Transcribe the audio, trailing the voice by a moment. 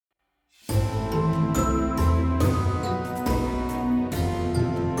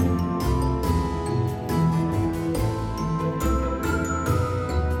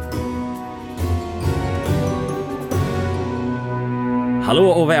Hallå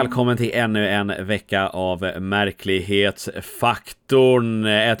och välkommen till ännu en vecka av Märklighetsfaktorn.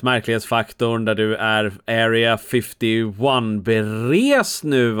 Ett Märklighetsfaktorn där du är Area 51-beres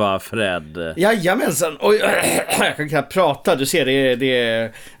nu, va, Fred? Jajamensan, och jag kan knappt prata, du ser det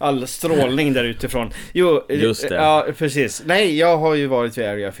är all strålning där utifrån. Jo, just det. Ja, precis. Nej, jag har ju varit vid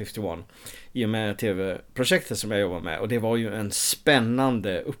Area 51 i och med tv-projektet som jag jobbar med, och det var ju en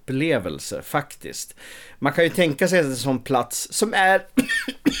spännande upplevelse faktiskt. Man kan ju tänka sig en sån plats som är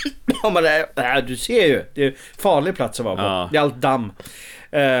om man är, du ser ju, det är en farlig plats att vara på. Ja. Det är allt damm.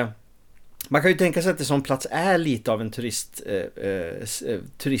 Man kan ju tänka sig att en sån plats är lite av en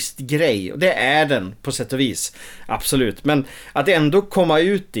turistgrej, och det är den på sätt och vis, absolut. Men att ändå komma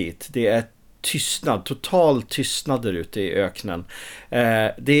ut dit, det är tystnad, total tystnad där ute i öknen.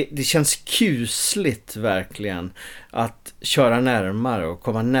 Det känns kusligt verkligen att köra närmare och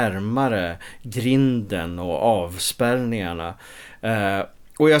komma närmare grinden och avspärrningarna.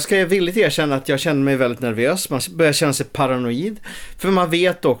 Och jag ska villigt erkänna att jag känner mig väldigt nervös. Man börjar känna sig paranoid. För man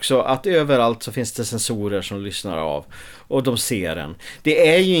vet också att överallt så finns det sensorer som lyssnar av. Och de ser en.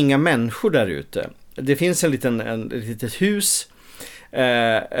 Det är ju inga människor där ute. Det finns ett litet hus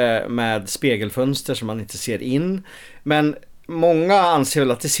med spegelfönster som man inte ser in. Men många anser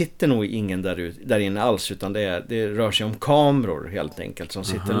väl att det sitter nog ingen där inne alls. Utan det rör sig om kameror helt enkelt som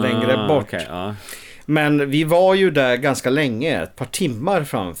sitter längre bort. Okay, ja. Men vi var ju där ganska länge, ett par timmar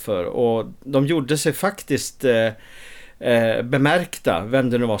framför, och de gjorde sig faktiskt bemärkta, vem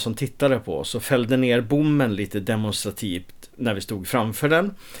det nu var som tittade på oss, och fällde ner bommen lite demonstrativt när vi stod framför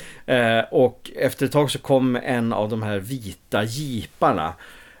den. Och efter ett tag så kom en av de här vita jeeparna,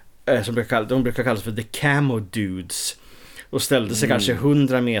 som de brukar kallas för the camo dudes, och ställde sig kanske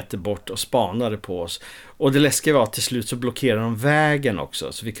 100 meter bort och spanade på oss. Och det läskiga var att till slut så blockerade de vägen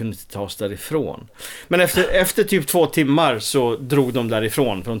också, så vi kunde inte ta oss därifrån. Men efter typ 2 timmar så drog de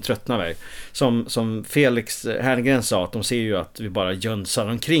därifrån, för de tröttnade mig. Som Felix Herngren sa, att de ser ju att vi bara jönsar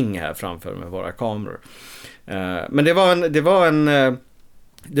omkring här framför med våra kameror. Men det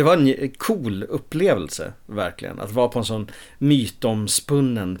var en cool upplevelse verkligen, att vara på en sån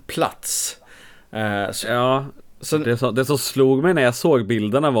mytomspunnen plats. Ja. Så det som slog mig när jag såg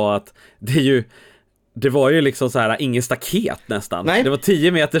bilderna var att det var ju liksom så här ingen staket nästan. Nej. Det var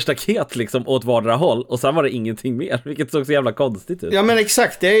 10 meter staket liksom åt vardera håll, och sen var det ingenting mer, vilket såg så jävla konstigt ut. Ja, men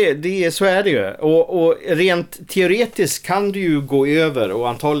exakt, så är det ju. Och rent teoretiskt kan du ju gå över och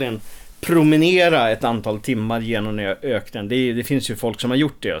antagligen promenera ett antal timmar genom öknen. Det finns ju folk som har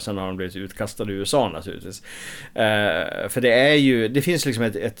gjort det, och sen har de blivit utkastade i USA naturligtvis. För det finns liksom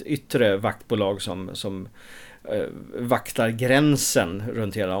ett yttre vaktbolag som vaktar gränsen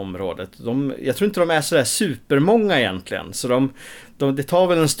runt hela området. Jag tror inte de är sådär supermånga egentligen, så det tar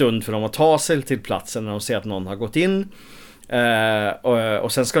väl en stund för dem att ta sig till platsen när de ser att någon har gått in,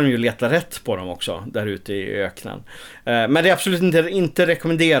 och sen ska de ju leta rätt på dem också där ute i öknen. Men det är absolut inte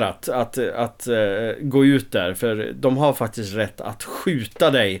rekommenderat att gå ut där, för de har faktiskt rätt att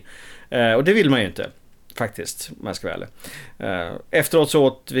skjuta dig, och det vill man ju inte faktiskt, om jag ska vara ärlig. Efteråt så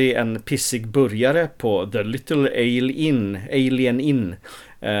åt vi en pissig burgare på The Little Alien Inn,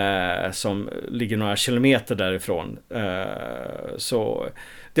 som ligger några kilometer därifrån. Så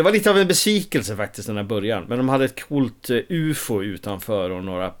det var lite av en besvikelse faktiskt, den här början. Men de hade ett coolt UFO utanför och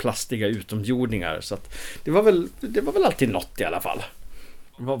några plastiga utomjordingar, så att det var väl alltid något i alla fall.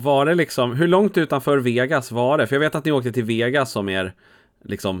 Var det liksom, hur långt utanför Vegas var det? För jag vet att ni åkte till Vegas som är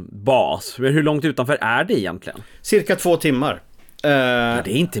liksom bas. Hur långt utanför är det egentligen? Cirka 2 timmar. Ja,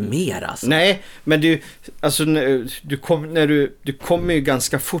 det är inte mer alltså. Nej, men du kommer ju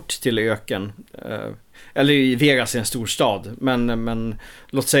ganska fort till öken. Eller i Vegas är en stor stad. Men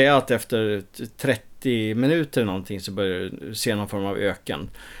låt säga att efter 30 minuter någonting så börjar du se någon form av öken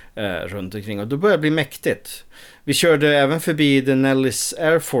runt omkring. Och då börjar det bli mäktigt. Vi körde även förbi The Nellis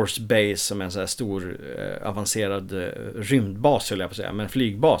Air Force Base, som är en så här stor avancerad rymdbas, eller jag på säga, men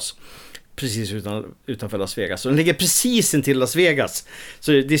flygbas precis utanför Las Vegas. Så den ligger precis intill Las Vegas.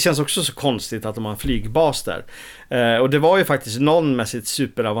 Så det känns också så konstigt att de har en flygbas där. Och det var ju faktiskt någon med sitt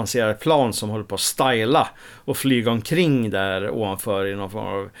superavancerade plan som håller på att styla och flyga omkring där ovanför i någon form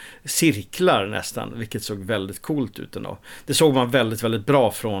av cirklar nästan, vilket såg väldigt coolt ut ändå. Det såg man väldigt, väldigt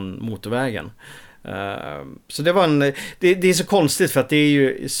bra från motorvägen. Så det var det är så konstigt, för att det är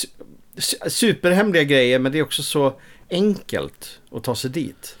ju superhemliga grejer, men det är också så enkelt att ta sig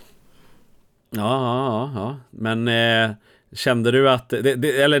dit. Ja. Men Kände du att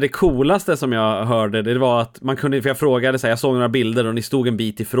eller det coolaste som jag hörde, det var att man kunde, för jag frågade så här, jag såg några bilder och ni stod en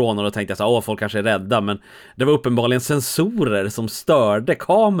bit ifrån och då tänkte jag så här, folk kanske är rädda, men det var uppenbarligen sensorer som störde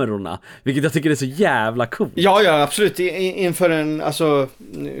kamerorna, vilket jag tycker är så jävla coolt. Ja, absolut. Inför en, alltså,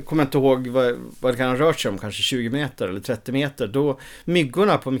 kommer jag inte ihåg vad det kan ha rört sig om, kanske 20 meter eller 30 meter, då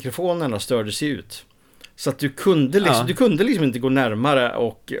myggorna på mikrofonerna störde sig ut. Så att du kunde liksom inte gå närmare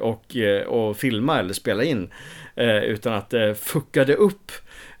och filma eller spela in utan att det fuckade upp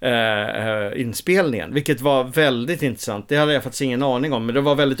inspelningen, vilket var väldigt intressant. Det hade jag faktiskt ingen aning om, men det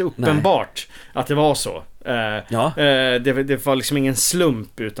var väldigt uppenbart att det var så. Det var liksom ingen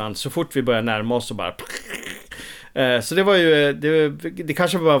slump, utan så fort vi började närma oss så bara så det var ju det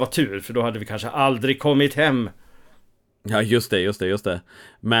kanske bara var tur, för då hade vi kanske aldrig kommit hem. Ja, just det.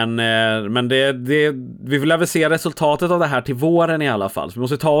 Men vi vill väl se resultatet av det här till våren i alla fall. Så vi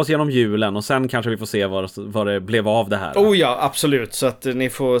måste ta oss genom julen och sen kanske vi får se vad det blev av det här. Oh ja, absolut. Så att ni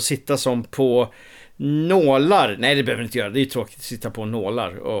får sitta som på nålar. Nej, det behöver ni inte göra. Det är ju tråkigt att sitta på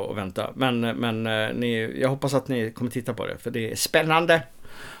nålar och vänta. Men jag hoppas att ni kommer titta på det, för det är spännande.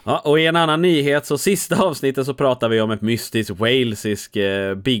 Ja, och i en annan nyhet, så sista avsnittet så pratar vi om ett mystiskt walesisk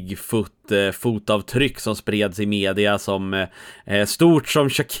Bigfoot-fotavtryck som spreds i media som stort som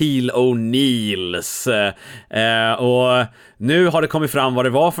Shaquille O'Neals. Och nu har det kommit fram vad det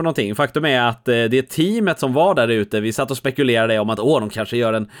var för någonting. Faktum är att det teamet som var där ute, vi satt och spekulerade om att de kanske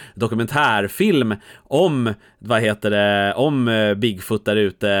gör en dokumentärfilm om om Bigfoot där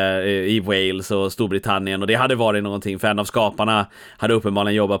ute i Wales och Storbritannien, och det hade varit någonting, för en av skaparna hade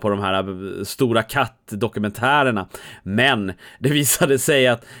uppenbarligen jobbat på de här stora kattdokumentärerna. Men det visade sig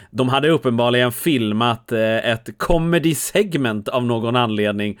att de hade uppenbarligen filmat ett comedy-segment av någon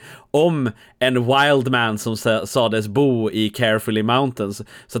anledning om en wild man som sades bo i Carefully Mountains.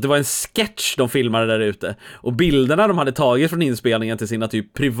 Så att det var en sketch de filmade där ute. Och bilderna de hade tagit från inspelningen till sina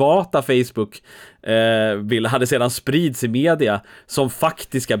typ privata Facebook hade sedan sprids i media som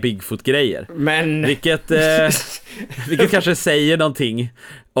faktiska Bigfoot-grejer. Men vilket kanske säger någonting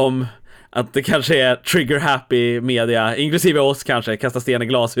om att det kanske är trigger-happy media, inklusive oss kanske, kasta sten i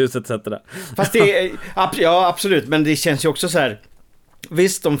glashuset etc. Fast ja, absolut, men det känns ju också så här.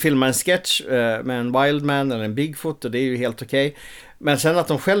 Visst, de filmar en sketch med en wildman eller en Bigfoot, och det är ju helt okej. Men sen att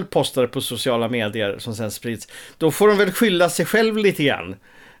de själv postar på sociala medier som sen sprids, då får de väl skylla sig själv lite grann.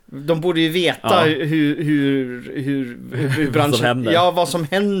 De borde ju veta hur branschen, vad som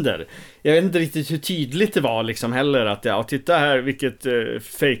händer. Jag vet inte riktigt hur tydligt det var liksom heller, att titta här vilket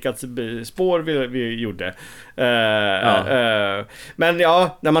fejkat spår vi gjorde. Men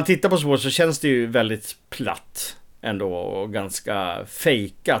när man tittar på spår så känns det ju väldigt platt ändå och ganska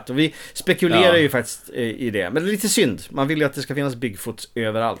fejkat. Och vi spekulerar ju faktiskt i det. Men det är lite synd. Man vill ju att det ska finnas Bigfoot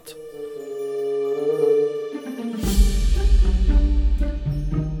överallt.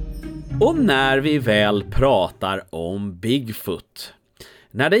 Och när vi väl pratar om Bigfoot,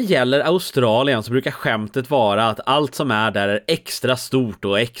 när det gäller Australien så brukar skämtet vara att allt som är där är extra stort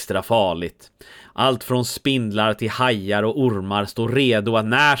och extra farligt. Allt från spindlar till hajar och ormar står redo att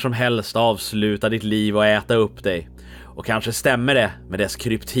när som helst avsluta ditt liv och äta upp dig. Och kanske stämmer det med dess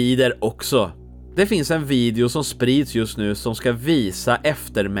kryptider också. Det finns en video som sprids just nu som ska visa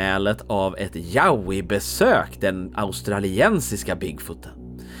eftermälet av ett Yowie-besök, den australiensiska Bigfooten.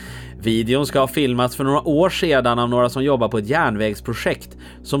 Videon ska ha filmats för några år sedan av några som jobbar på ett järnvägsprojekt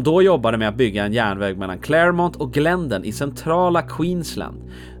som då jobbade med att bygga en järnväg mellan Claremont och Glendon i centrala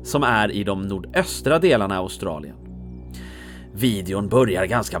Queensland, som är i de nordöstra delarna av Australien. Videon börjar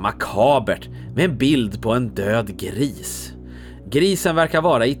ganska makabert med en bild på en död gris. Grisen verkar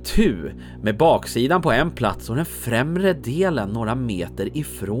vara i tu med baksidan på en plats och den främre delen några meter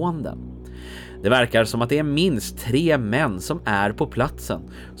ifrån den. Det verkar som att det är minst 3 män som är på platsen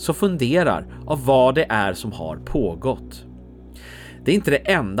som funderar av vad det är som har pågått. Det är inte det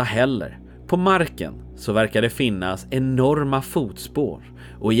enda heller. På marken så verkar det finnas enorma fotspår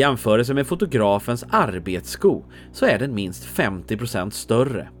och i jämförelse med fotografens arbetssko så är den minst 50%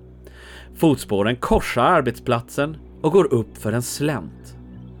 större. Fotspåren korsar arbetsplatsen och går upp för en slänt.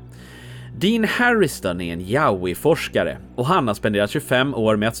 Dean Harriston är en Yowie-forskare och han har spenderat 25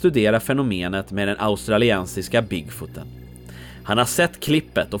 år med att studera fenomenet med den australiensiska Bigfooten. Han har sett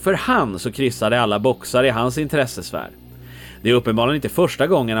klippet och för han så kryssade alla boxar i hans intressesfär. Det är uppenbarligen inte första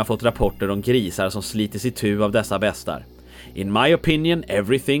gången han fått rapporter om grisar som slits itu av dessa bestar. In my opinion,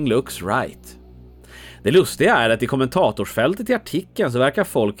 everything looks right. Det lustiga är att i kommentatorsfältet i artikeln så verkar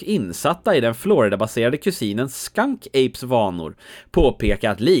folk insatta i den Florida-baserade kusinen Skunk Apes vanor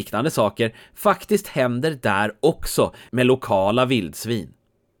påpeka att liknande saker faktiskt händer där också med lokala vildsvin.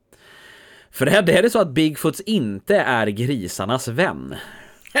 För det är det så att Bigfoots inte är grisarnas vän.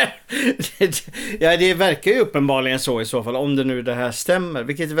 Ja, det verkar ju uppenbarligen så i så fall, om det nu det här stämmer,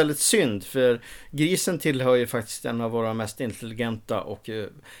 vilket är väldigt synd, för grisen tillhör ju faktiskt en av våra mest intelligenta och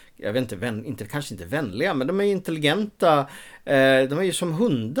jag vet inte, kanske inte vänliga, men de är intelligenta, de är ju som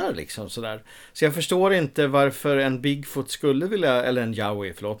hundar liksom sådär. Så jag förstår inte varför en Bigfoot skulle vilja, eller en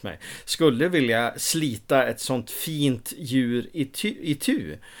Yowie, förlåt mig, skulle vilja slita ett sånt fint djur i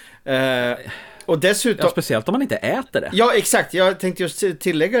tu. Och dessutom... Ja, speciellt om man inte äter det. Ja, exakt. Jag tänkte just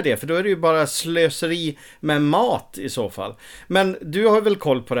tillägga det, för då är det ju bara slöseri med mat i så fall. Men du har väl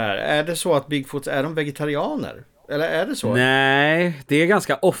koll på det här. Är det så att Bigfoots, är de vegetarianer? Eller är det så? Nej, det är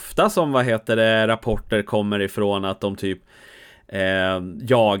ganska ofta som rapporter kommer ifrån att de typ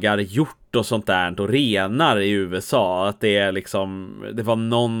jagar hjort och sånt där och renar i USA. Att det är liksom,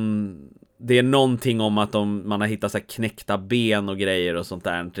 det är någonting om att man har hittat så här knäckta ben och grejer och sånt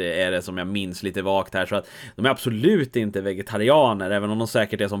där, är det som jag minns lite vagt här. Så att de är absolut inte vegetarianer, även om de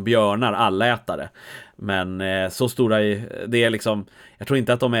säkert är som björnar, allätare. Men så stora, det är liksom, jag tror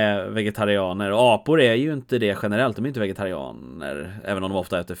inte att de är vegetarianer. Och apor är ju inte det generellt, de är inte vegetarianer, även om de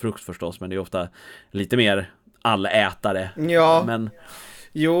ofta äter frukt förstås, men det är ofta lite mer allätare. Ja, men...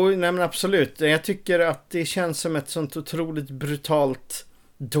 Jo, nej men absolut. Jag tycker att det känns som ett sånt otroligt brutalt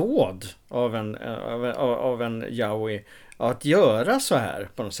dåd av en Yowie att göra så här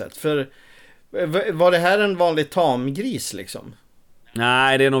på något sätt. För var det här en vanlig tamgris liksom?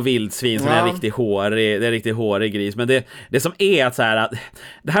 Nej, det är nog vildsvin som är riktigt hårig gris. Men det som är att så här, att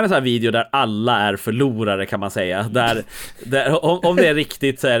det här är en sån här video där alla är förlorare, kan man säga. Där om det är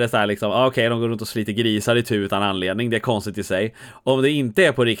riktigt så är det så här liksom, okej, de går runt och sliter grisar i tu utan anledning. Det är konstigt i sig. Om det inte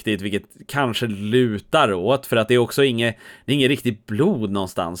är på riktigt, vilket kanske lutar åt, för att det är också inget riktigt blod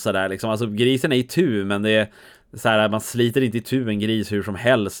någonstans så där liksom. Alltså grisen är i tu, men det är så här, man sliter inte i tu en gris hur som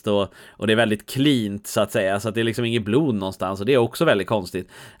helst, och det är väldigt cleant så att säga, så att det är liksom inget blod någonstans, och det är också väldigt konstigt.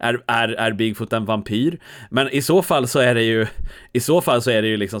 Är Bigfoot en vampyr? Men i så fall så är det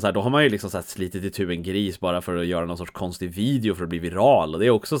ju liksom så här, då har man ju liksom så här slitit i tu en gris bara för att göra någon sorts konstig video för att bli viral, och det är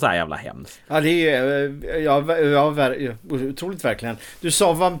också så här jävla hemskt. Ja, det är otroligt verkligen. Du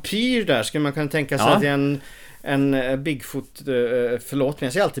sa vampyr där, skulle man kunna tänka sig att det är en Bigfoot, förlåt mig,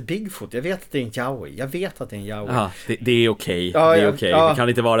 jag säger alltid Bigfoot. Jag vet att det är en Yowie. Ja, det är okej. Ja, det är okej. Ja. Vi kan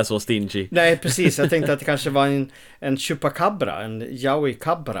inte vara så stingy. Nej, precis. Jag tänkte att det kanske var en chupacabra, en Yowie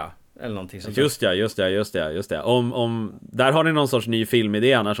cabra eller någonting sånt. Just det. Om där har ni någon sorts ny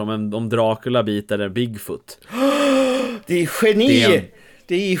filmidé annars om Dracula biter en Bigfoot. Det är geni.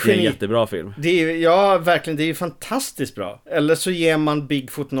 Det är en jättebra film. Ja, verkligen. Det är fantastiskt bra. Eller så ger man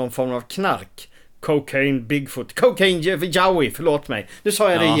Bigfoot någon form av knark. Cocaine Bigfoot. Cocaine Yowie, förlåt mig. Nu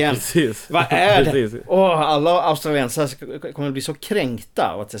sa jag det igen. Precis. Vad är det? Alla australiensare kommer att bli så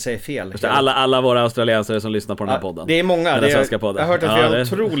kränkta av att jag säger fel. Alla våra australiensare som lyssnar på den här podden. Det är många. Jag har hört att vi har en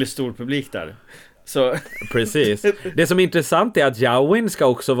otroligt stor publik där. Så. Precis. Det som är intressant är att Yowien ska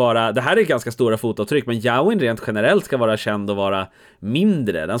också vara, det här är ganska stora fotavtryck, men Yowien rent generellt ska vara känd och vara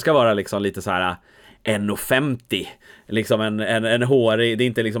mindre. Den ska vara liksom lite så här 1,50, liksom en hårig, det är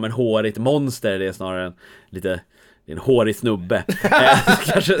inte liksom en hårigt monster, det är snarare en hårig snubbe.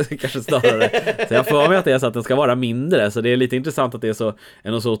 kanske snarare. Så jag får mig att det är så att den ska vara mindre, så det är lite intressant att det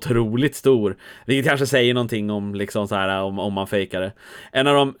är så otroligt stor, vilket kanske säger någonting om liksom så här, om man fejkar det.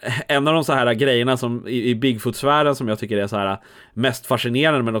 En av de så här grejerna som i Bigfoot-sfären som jag tycker är så här mest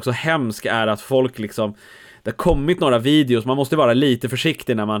fascinerande men också hemsk är att folk liksom, det har kommit några videos, man måste vara lite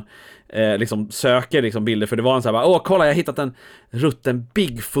försiktig när man liksom söker liksom bilder, för det var en så här, kolla, jag har hittat en rutten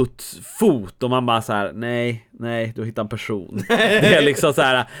Bigfoot-fot, och man bara så här, nej, du hittar en person. Det är liksom så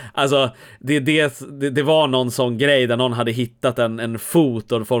här, alltså det var någon sån grej där någon hade hittat en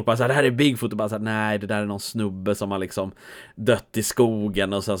fot, och folk bara så här, det här är Bigfoot, och bara så här, nej, det där är någon snubbe som har liksom dött i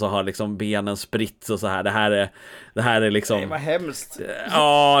skogen, och sen så har liksom benen spritts och så här, det här är liksom, nej, vad hemskt.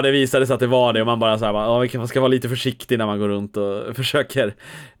 Ja, det visade sig att det var det, och man bara så här, man ska vara lite försiktig när man går runt och försöker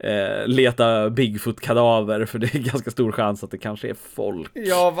leta Bigfoot-kadaver, för det är ganska stor chans att det kanske är folk.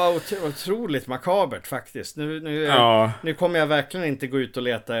 Ja, vad otroligt makabert faktiskt. Nu kommer jag verkligen inte gå ut och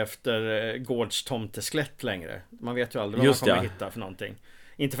leta efter gårdstomteskelett längre. Man vet ju aldrig vad man kommer hitta för någonting.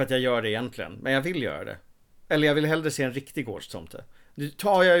 Inte för att jag gör det egentligen, men jag vill göra det. Eller jag vill hellre se en riktig gårdstomte. Nu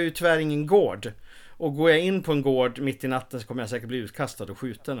tar jag ju tyvärr ingen gård. Och går jag in på en gård mitt i natten så kommer jag säkert bli utkastad och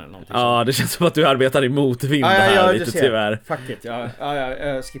skjuten eller någonting. Ja, sånt. Det känns som att du arbetar i motvind här lite tyvärr. Fuck it, jag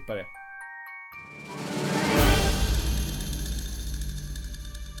skippar det.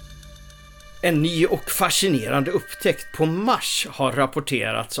 En ny och fascinerande upptäckt på Mars har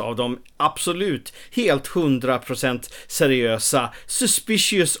rapporterats av de absolut helt 100% seriösa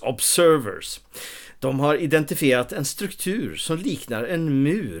Suspicious Observers. De har identifierat en struktur som liknar en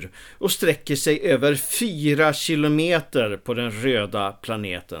mur och sträcker sig över 4 kilometer på den röda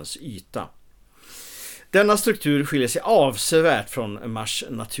planetens yta. Denna struktur skiljer sig avsevärt från Mars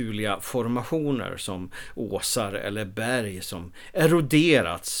naturliga formationer som åsar eller berg som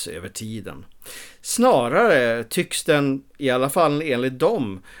eroderats över tiden. Snarare tycks den, i alla fall enligt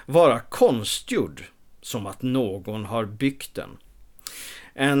dem, vara konstgjord, som att någon har byggt den.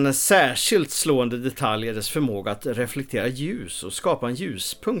 En särskilt slående detalj är dess förmåga att reflektera ljus och skapa en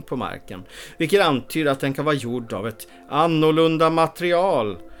ljuspunkt på marken, vilket antyder att den kan vara gjord av ett annorlunda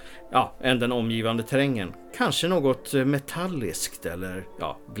material än den omgivande terrängen. Kanske något metalliskt eller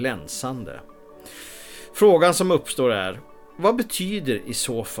glänsande. Frågan som uppstår är: vad betyder i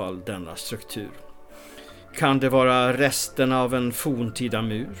så fall denna struktur? Kan det vara resterna av en forntida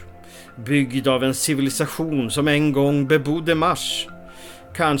mur? Byggd av en civilisation som en gång bebodde Mars?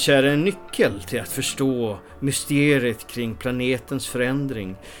 Kanske är det en nyckel till att förstå mysteriet kring planetens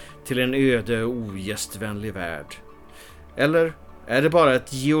förändring till en öde och ogästvänlig värld? Eller är det bara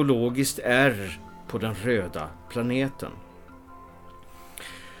ett geologiskt ärr på den röda planeten?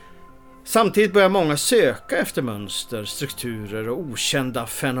 Samtidigt börjar många söka efter mönster, strukturer och okända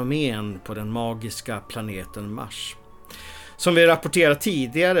fenomen på den magiska planeten Mars. Som vi rapporterat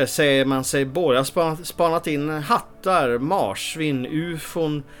tidigare säger man sig både spanat in hattar, marsvin,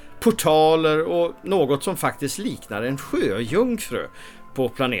 ufon, portaler och något som faktiskt liknar en sjöjungfru på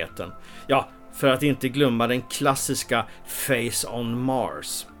planeten. Ja, för att inte glömma den klassiska Face on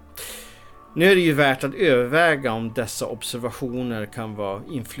Mars. Nu är det ju värt att överväga om dessa observationer kan vara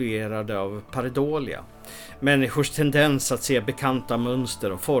influerade av pareidolia. Människors tendens att se bekanta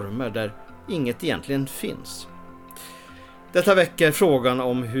mönster och former där inget egentligen finns. Detta väcker frågan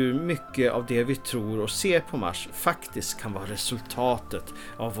om hur mycket av det vi tror och ser på Mars faktiskt kan vara resultatet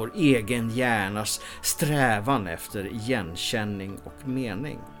av vår egen hjärnas strävan efter igenkänning och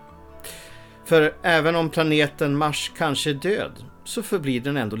mening. För även om planeten Mars kanske är död, så förblir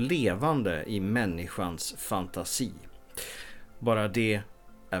den ändå levande i människans fantasi. Bara det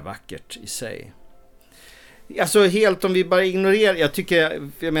är vackert i sig. Alltså helt om vi bara ignorerar,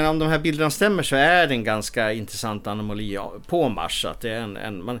 jag menar om de här bilderna stämmer så är det en ganska intressant anomali på Mars, att det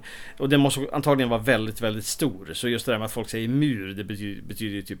är och det måste antagligen vara väldigt, väldigt stor. Så just det där med att folk säger mur, det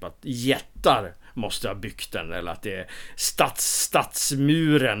betyder ju typ att jättar måste ha byggt den, eller att det är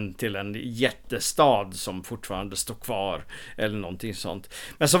stadsmuren till en jättestad som fortfarande står kvar eller någonting sånt.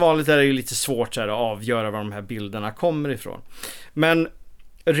 Men så vanligt är det ju lite svårt så här att avgöra var de här bilderna kommer ifrån. Men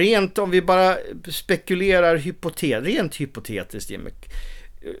rent om vi bara spekulerar rent hypotetiskt, Jimmy.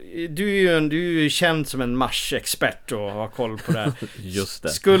 Du är ju känd som en Mars-expert och har koll på det här. Just det.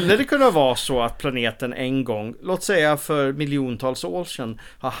 Skulle det kunna vara så att planeten en gång, låt säga för miljontals år sedan,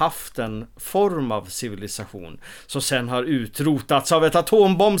 har haft en form av civilisation som sen har utrotats av ett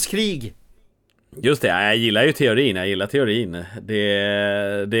atombombskrig? Just det, jag gillar teorin.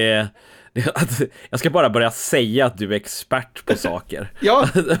 Jag ska bara börja säga att du är expert på saker. Ja.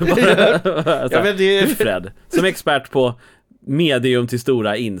 Fred, som expert på medium till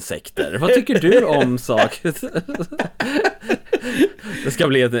stora insekter. Vad tycker du om saker?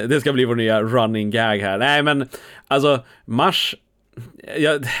 Det ska bli vår nya running gag här. Nej, men alltså Mars,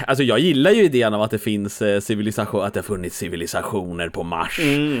 jag gillar ju idén av att det finns civilisation, att det har funnits civilisationer på Mars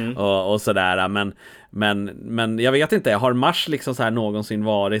och sådär, men jag vet inte, har Mars liksom så här någonsin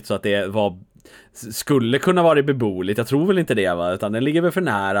varit så att det skulle kunna vara beboeligt? Jag tror väl inte det, utan den ligger väl för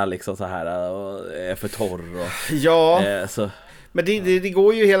nära liksom så här och är för torr och, så. Men det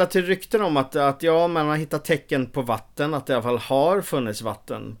går ju hela till rykten om att man har hittat tecken på vatten, att det i alla fall har funnits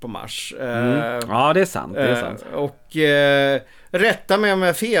vatten på Mars. Ja, det är sant. Och rätta mig om jag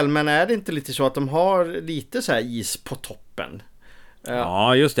är fel, men är det inte lite så att de har lite så här is på toppen?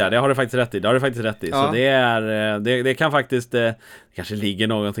 Ja, just det har du faktiskt rätt i. Ja. Så det kan faktiskt, det kanske ligger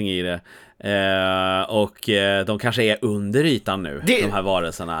någonting i det. Och de kanske är under ytan nu, de här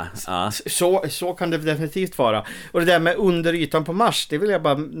varelserna. Ja. Så kan det definitivt vara. Och det där med under ytan på Mars, det vill jag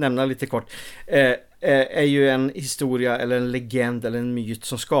bara nämna lite kort. Är ju en historia eller en legend eller en myt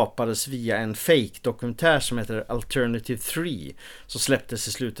som skapades via en fake-dokumentär som heter Alternative 3, som släpptes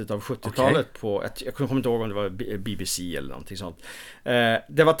i slutet av 70-talet på jag kommer inte ihåg om det var BBC eller någonting sånt.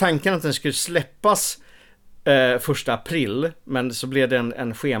 Det var tanken att den skulle släppas 1 april, men så blev det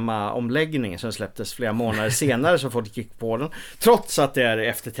en schemaomläggning som släpptes flera månader senare, så folk gick på den, trots att det är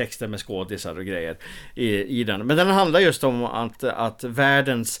eftertexter med skådisar och grejer i den. Men den handlar just om att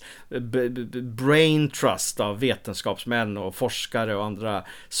världens brain trust av vetenskapsmän och forskare och andra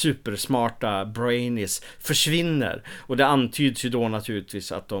supersmarta brainies försvinner, och det antyds ju då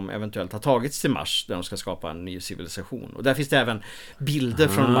naturligtvis att de eventuellt har tagits till Mars där de ska skapa en ny civilisation. Och där finns det även bilder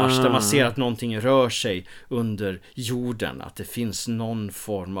från Mars där man ser att någonting rör sig under jorden, att det finns någon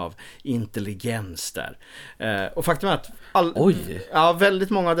form av intelligens där. Och faktum är att väldigt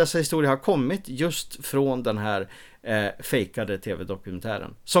många av dessa historier har kommit just från den här fejkade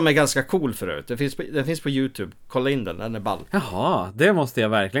tv-dokumentären, som är ganska cool för övrigt. Den finns på YouTube. Kolla in den är ball. Jaha, det måste jag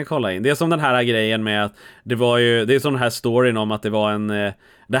verkligen kolla in. Det är som den här grejen med att det är som den här storyn om att det var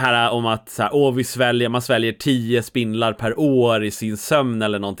det här om att så här, man sväljer 10 spindlar per år i sin sömn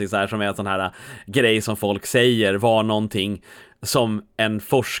eller någonting så här, som är en sån här grej som folk säger var någonting som en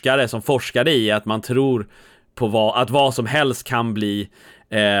forskare som forskade i, att man tror på att vad som helst kan bli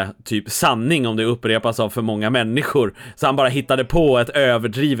typ sanning om det upprepas av för många människor. Så han bara hittade på ett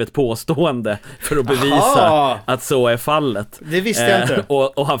överdrivet påstående för att bevisa att så är fallet. Det visste jag inte.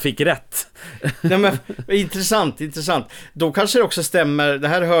 Och han fick rätt. Nej, men, intressant. Då kanske det också stämmer. Det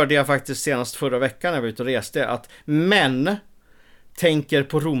här hörde jag faktiskt senast förra veckan när jag var ute och reste, att män tänker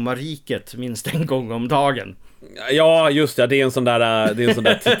på romarriket minst en gång om dagen. Ja, just det. Det är en sån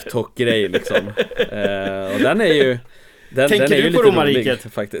där TikTok-grej liksom. Och den är ju... Tänker den är du ju på lite romarriket?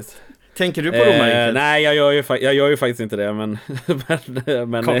 rolig, faktiskt. Tänker du på romarriket? Nej, jag gör ju faktiskt inte det, men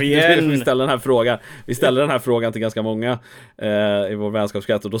Kom igen. vi ställde den här frågan till ganska många i vår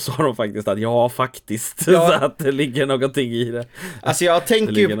vänskapskrets, och då sa de faktiskt att faktiskt, så att det ligger någonting i det. Alltså jag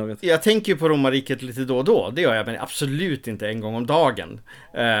tänker ju på romarriket lite då och då. Det gör jag, men absolut inte en gång om dagen.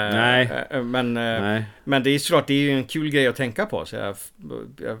 Nej. Men det är såklart, det är ju en kul grej att tänka på. Så jag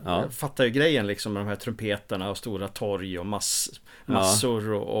fattar ju grejen liksom, med de här trumpeterna och stora torg och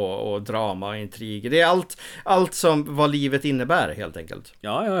massor och drama och intriger. Det är allt som vad livet innebär, helt enkelt.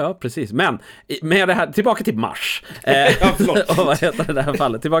 Ja, precis. Men med det här, tillbaka till Mars. Och vad heter det här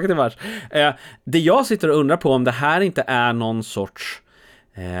fallet? Tillbaka till Mars. Det jag sitter och undrar på, om det här inte är någon sorts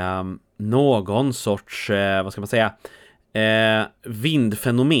vad ska man säga,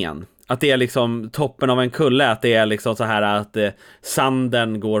 vindfenomen. Att det är liksom toppen av en kulle, att det är liksom så här att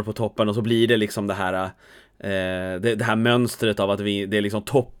sanden går på toppen och så blir det liksom det här det här mönstret av att det är liksom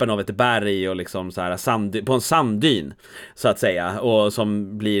toppen av ett berg och liksom så här på en sanddyn så att säga, och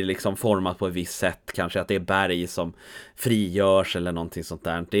som blir liksom format på ett visst sätt, kanske att det är berg som frigörs eller någonting sånt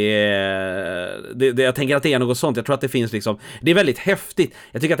där. Jag tänker att det är något sånt. Jag tror att det finns liksom, det är väldigt häftigt.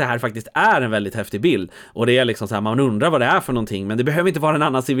 Jag tycker att det här faktiskt är en väldigt häftig bild, och det är liksom så här, man undrar vad det är för någonting, men det behöver inte vara en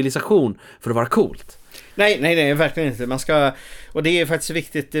annan civilisation för att vara coolt. Nej, verkligen inte. Och det är faktiskt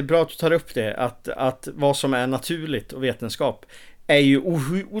viktigt, det är bra att du tar upp det, att vad som är naturligt och vetenskap är ju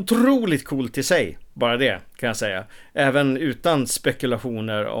otroligt coolt i sig. Bara det kan jag säga. Även utan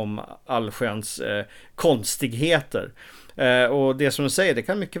spekulationer om allsköns konstigheter. Och det som du säger, det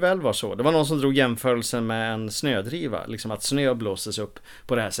kan mycket väl vara så. Det var någon som drog jämförelsen med en snödriva, liksom att snö blåses upp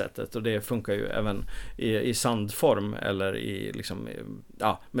på det här sättet, och det funkar ju även i sandform eller i liksom,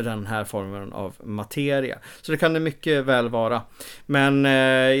 med den här formen av materia. Så det kan det mycket väl vara. Men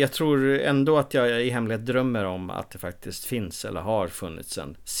jag tror ändå att jag i hemlighet drömmer om att det faktiskt finns eller har funnits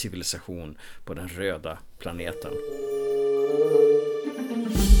en civilisation på den röda planeten.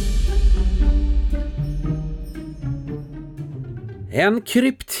 En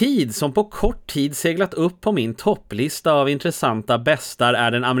kryptid som på kort tid seglat upp på min topplista av intressanta bestar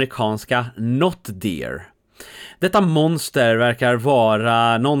är den amerikanska not deer. Detta monster verkar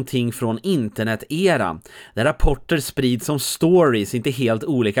vara någonting från internet-eran, där rapporter sprids som stories, inte helt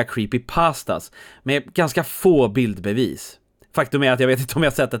olika creepypastas, med ganska få bildbevis. Faktum är att jag vet inte om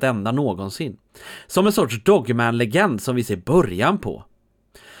jag sett ett enda någonsin. Som en sorts Dogman-legend som vi ser början på.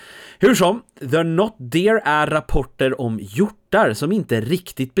 Hur som, The Not Deer är rapporter om hjortar som inte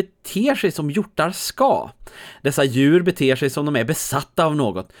riktigt beter sig som hjortar ska. Dessa djur beter sig som de är besatta av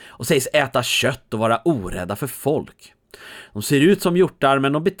något och sägs äta kött och vara orädda för folk. De ser ut som hjortar,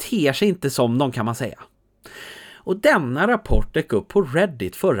 men de beter sig inte som dem, kan man säga. Och denna rapport dök upp på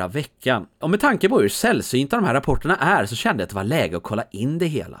Reddit förra veckan. Och med tanke på hur sällsynta de här rapporterna är, så kände jag att det var läge att kolla in det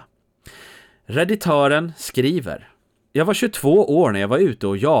hela. Redditören skriver: jag var 22 år när jag var ute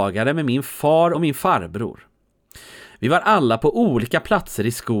och jagade med min far och min farbror. Vi var alla på olika platser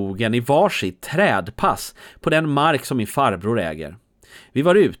i skogen i varsitt trädpass på den mark som min farbror äger. Vi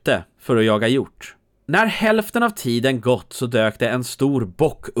var ute för att jaga hjort. När hälften av tiden gått så dök det en stor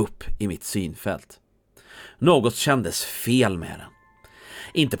bock upp i mitt synfält. Något kändes fel med den.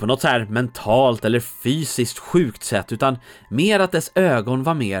 Inte på något så här mentalt eller fysiskt sjukt sätt, utan mer att dess ögon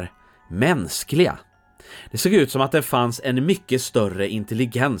var mer mänskliga. Det såg ut som att det fanns en mycket större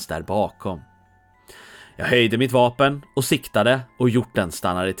intelligens där bakom. Jag höjde mitt vapen och siktade, och hjorten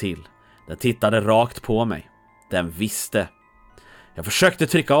stannade till. Den tittade rakt på mig. Den visste. Jag försökte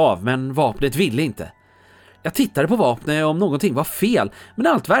trycka av, men vapnet ville inte. Jag tittade på vapnet om någonting var fel, men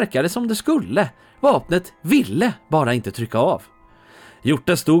allt verkade som det skulle. Vapnet ville bara inte trycka av.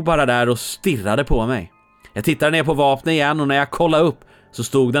 Hjorten stod bara där och stirrade på mig. Jag tittade ner på vapnet igen, och när jag kollade upp så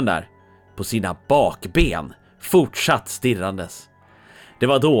stod den där på sina bakben, fortsatt stirrandes. Det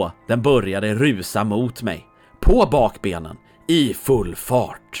var då den började rusa mot mig, på bakbenen, i full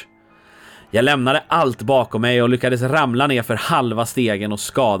fart. Jag lämnade allt bakom mig och lyckades ramla ner för halva stegen och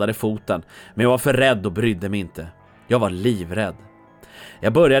skadade foten, men jag var för rädd och brydde mig inte. Jag var livrädd.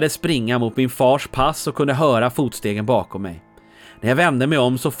 Jag började springa mot min fars pass och kunde höra fotstegen bakom mig. När jag vände mig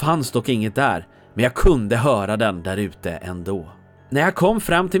om så fanns dock inget där, men jag kunde höra den där ute ändå. När jag kom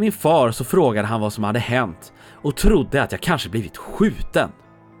fram till min far så frågade han vad som hade hänt och trodde att jag kanske blivit skjuten.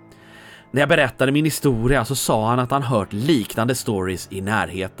 När jag berättade min historia så sa han att han hört liknande stories i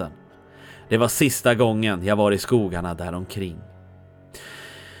närheten. Det var sista gången jag var i skogarna där omkring.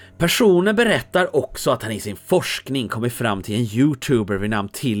 Personen berättar också att han i sin forskning kommit fram till en YouTuber vid namn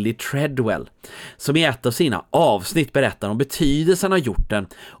Tilly Treadwell, som i ett av sina avsnitt berättar om betydelsen av hjorten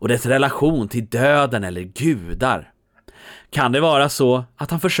och dess relation till döden eller gudar. Kan det vara så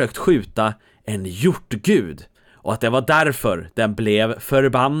att han försökt skjuta en hjortgud och att det var därför den blev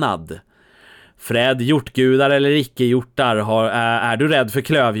förbannad? Fred, hjortgudar eller icke-hjortar, är du rädd för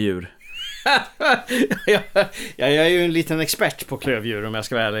klövdjur? Jag är ju en liten expert på klövdjur, om jag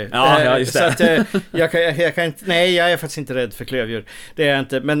ska vara ärlig. Ja, just det. Så att, jag kan inte, nej, jag är faktiskt inte rädd för klövdjur. Det är jag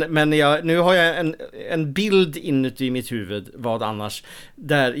inte, men nu har jag en bild inuti mitt huvud, vad annars,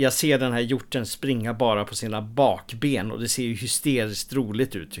 där jag ser den här hjorten springa bara på sina bakben, och det ser ju hysteriskt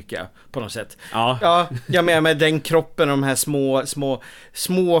roligt ut, tycker jag, på något sätt. Ja, jag menar med den kroppen och de här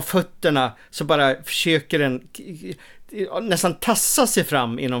små fötterna, så bara försöker den nästan tassa sig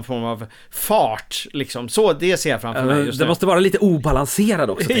fram i någon form av fart, liksom. Så det ser jag framför mig just det. Måste vara lite obalanserad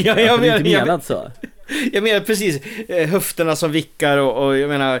också. Jag menar precis, höfterna som vickar och jag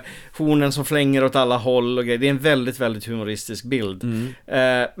menar hornen som flänger åt alla håll och grejer. Det är en väldigt, väldigt humoristisk bild.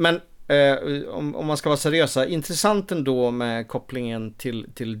 Men om man ska vara seriösa, intressant ändå med kopplingen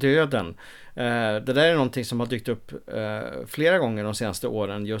till döden. Det där är någonting som har dykt upp flera gånger de senaste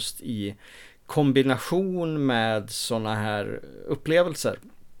åren, just i kombination med såna här upplevelser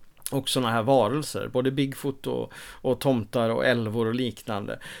och såna här varelser, både Bigfoot och tomtar och älvor och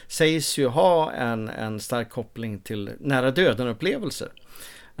liknande, sägs ju ha en stark koppling till nära döden upplevelser.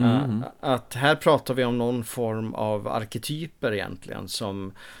 Att här pratar vi om någon form av arketyper egentligen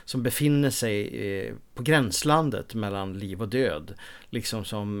som befinner sig på gränslandet mellan liv och död, liksom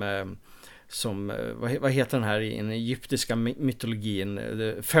som vad heter den här i den egyptiska mytologin,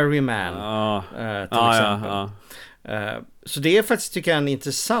 The Ferryman till exempel. Så det är faktiskt, tycker jag, en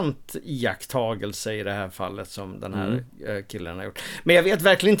intressant iakttagelse i det här fallet som den här killen har gjort. Men jag vet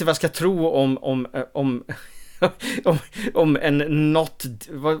verkligen inte vad jag ska tro om en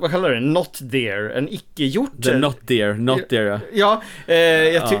vad kallar det? Not there, en icke-hjort. The not there. Ja,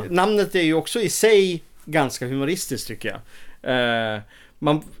 namnet är ju också i sig ganska humoristiskt, tycker jag.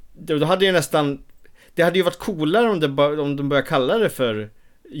 Då hade ju nästan, det hade ju varit coolare om de började kalla det för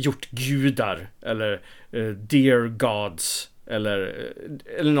hjortgudar eller dear gods eller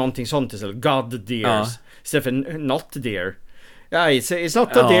någonting sånt istället, god dears istället för not dear. It's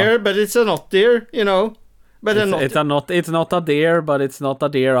not a deer, but it's a not deer, you know. But it's not a deer, but it's not a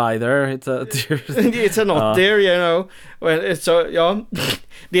deer either. It's a deer. It's a not deer, you know. Så ja,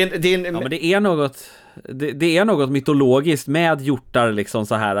 men det är något. Det är något mytologiskt med hjortar, liksom,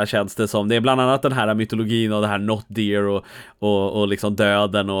 så här känns det som. Det är bland annat den här mytologin och det här not deer och liksom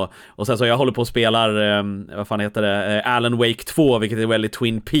döden och sen så jag håller på att spela vad fan heter det? Alan Wake 2, vilket är väldigt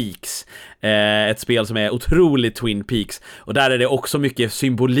Twin Peaks. Ett spel som är otroligt Twin Peaks, och där är det också mycket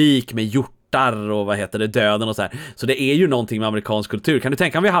symbolik med hjortar och vad heter det, döden och så här. Så det är ju någonting med amerikansk kultur. Kan du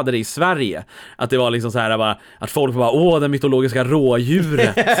tänka om vi hade det i Sverige? Att det var liksom så här bara, att folk bara, den mytologiska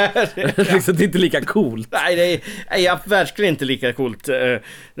rådjuret. Liksom, det är inte lika coolt. Nej, det är verkligen inte lika coolt.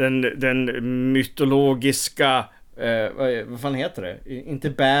 Den mytologiska vad fan heter det? Inte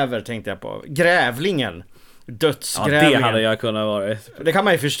bäver tänkte jag på. Grävlingen. dödsgrävningen. Ja, det hade jag kunnat vara. Det kan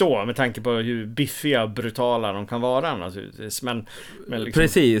man ju förstå med tanke på hur biffiga och brutala de kan vara naturligtvis. Men liksom...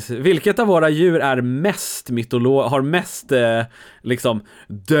 Precis. Vilket av våra djur är mest har mest liksom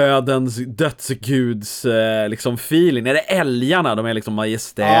dödsguds liksom feeling? Är det älgarna? De är liksom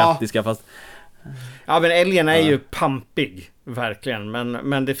majestätiska fast... Ja, men älgen är ju pampig, verkligen.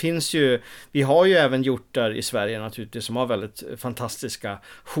 Men det finns ju, vi har ju även hjortar i Sverige naturligtvis som har väldigt fantastiska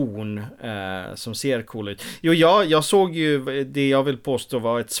horn som ser cool ut. Jo, jag såg ju det jag vill påstå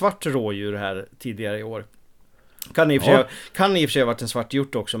var ett svart rådjur här tidigare i år. Kan i och för sig ha varit en svart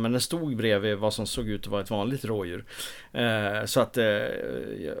hjort också, men den stod bredvid vad som såg ut att vara ett vanligt rådjur. Så att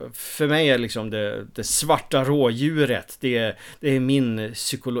för mig är liksom det svarta rådjuret, det är min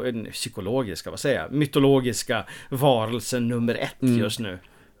psykologiska, mytologiska varelse nummer 1 just nu.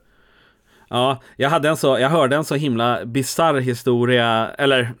 Ja, jag hörde en så himla bizarr historia,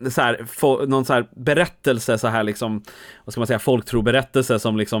 eller så här, någon så här berättelse så här liksom, vad ska man säga, folktroberättelse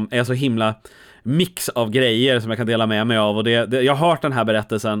som liksom är så himla mix av grejer som jag kan dela med mig av, och jag har hört den här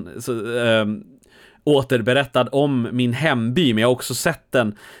berättelsen återberättad om min hemby, men jag har också sett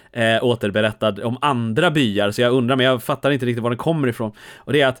den återberättad om andra byar, så jag undrar, men jag fattar inte riktigt var den kommer ifrån.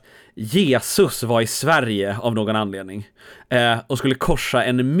 Och det är att Jesus var i Sverige av någon anledning och skulle korsa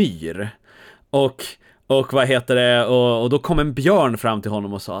en myr. Och vad heter det, och då kom en björn fram till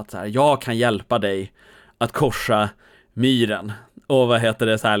honom och sa att så här, jag kan hjälpa dig att korsa myren. Och vad heter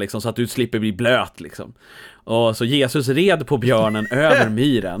det, så här liksom, så att du slipper bli blöt liksom. Och så Jesus red på björnen över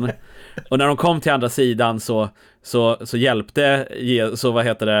myren. Och när de kom till andra sidan så hjälpte, så vad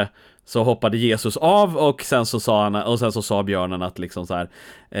heter det, så hoppade Jesus av, och sen så sa björnen att liksom så här,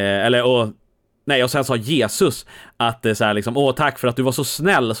 och sen sa Jesus att det så här liksom, tack för att du var så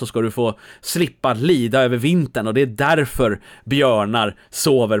snäll, så ska du få slippa lida över vintern, och det är därför björnar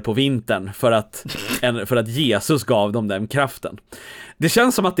sover på vintern, för att Jesus gav dem den kraften. Det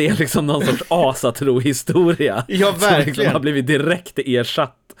känns som att det är liksom någon sorts asatro-historia. Ja, verkligen. Som liksom har blivit direkt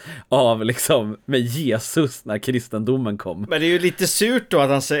ersatt av liksom med Jesus när kristendomen kom. Men det är ju lite surt då att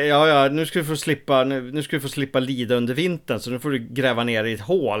han säger nu ska du få slippa lida under vintern, så nu får du gräva ner i ett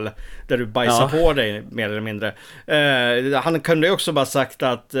hål där du bajsar på dig mer eller mindre. Han kunde ju också bara sagt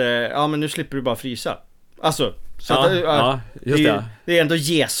att men nu slipper du bara frysa. Alltså så det är ändå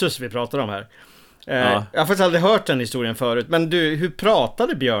Jesus vi pratar om här. Jag har faktiskt aldrig hört den historien förut. Men du, hur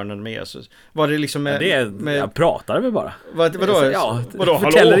pratade björnen med Jesus? Var det liksom jag pratade väl bara. Vadå?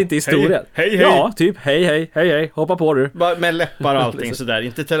 Förtäller inte historien. Hej. Ja, typ hej, hoppa på du. Med läppar och allting sådär,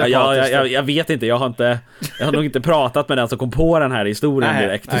 inte telepatiskt. Jag vet inte, jag har nog inte pratat med den som kom på den här historien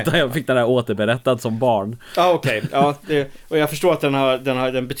direkt. Utan jag fick den här återberättad som barn. Okej. Och jag förstår att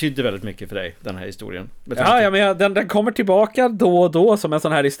den betydde väldigt mycket för dig, den här historien. Men den kommer tillbaka då och då som en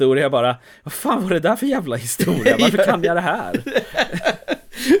sån här historia bara. Vad fan var det där för jävla historia? Varför kan jag det här?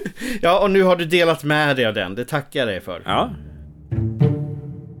 Ja, och nu har du delat med dig av den. Det tackar jag dig för. Ja.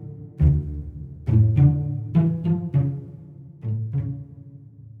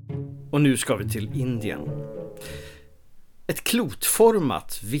 Och nu ska vi till Indien. Ett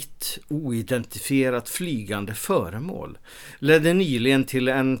klotformat, vitt, oidentifierat flygande föremål ledde nyligen till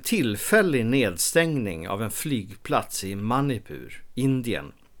en tillfällig nedstängning av en flygplats i Manipur,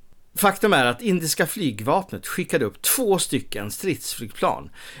 Indien. Faktum är att indiska flygvapnet skickade upp 2 stridsflygplan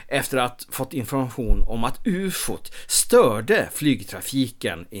efter att fått information om att UFOt störde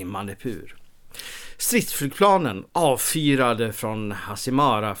flygtrafiken i Manipur. Stridsflygplanen avfyrade från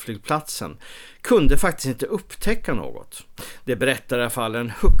Hasimara-flygplatsen kunde faktiskt inte upptäcka något. Det berättar i alla fall en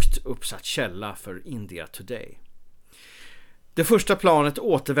högt uppsatt källa för India Today. Det första planet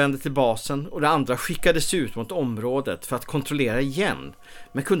återvände till basen och det andra skickades ut mot området för att kontrollera igen,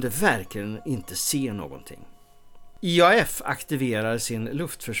 men kunde verkligen inte se någonting. IAF aktiverar sin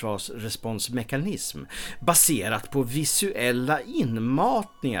luftförsvarsresponsmekanism baserat på visuella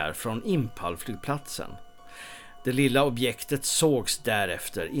inmatningar från Impal-flygplatsen. Det lilla objektet sågs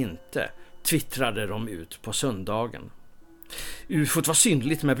därefter inte, twittrade de ut på söndagen. UFOt var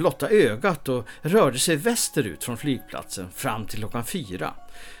synligt med blotta ögat och rörde sig västerut från flygplatsen fram till klockan 4,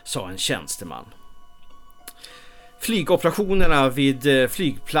 sa en tjänsteman. Flygoperationerna vid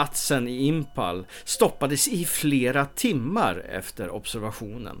flygplatsen i Impal stoppades i flera timmar efter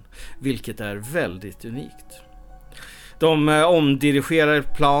observationen, vilket är väldigt unikt. De omdirigerade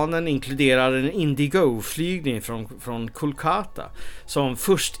planen inkluderar en Indigo-flygning från Kolkata som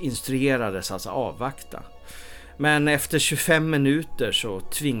först instruerades att avvakta. Men efter 25 minuter så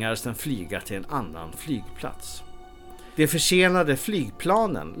tvingades den flyga till en annan flygplats. De försenade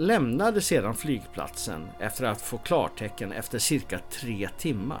flygplanen lämnade sedan flygplatsen efter att få klartecken efter cirka 3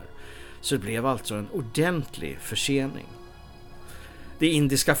 timmar. så det blev alltså en ordentlig försening. Det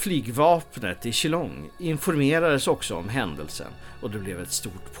indiska flygvapnet i Shillong informerades också om händelsen och det blev ett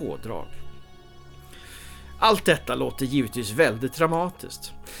stort pådrag. Allt detta låter givetvis väldigt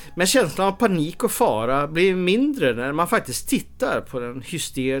dramatiskt. Men känslan av panik och fara blir mindre när man faktiskt tittar på den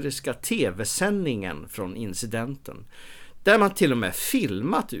hysteriska tv-sändningen från incidenten. Där man till och med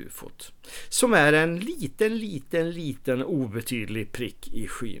filmat UFOt. Som är en liten obetydlig prick i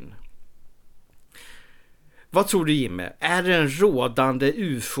skyn. Vad tror du, Jimmy? Är det en rådande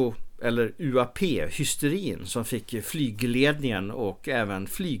UFO eller UAP-hysterin som fick flygledningen och även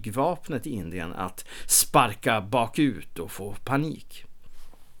flygvapnet i Indien att sparka bakut och få panik?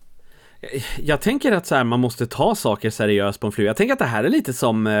 Jag tänker att så här, man måste ta saker seriöst på en flyg. Jag tänker att det här är lite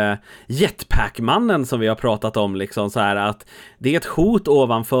som jetpackmannen som vi har pratat om, liksom så här, att det är ett hot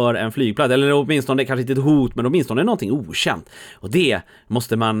ovanför en flygplats, eller åtminstone kanske inte ett hot, men åtminstone någonting okänt. Och det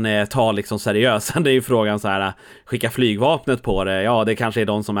måste man ta liksom seriöst. Det är ju frågan så här, skicka flygvapnet på det. Ja, det kanske är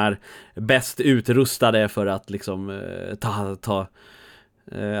de som är bäst utrustade för att liksom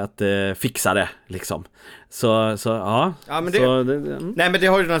fixa det liksom. Så ja. Ja, men nej, men det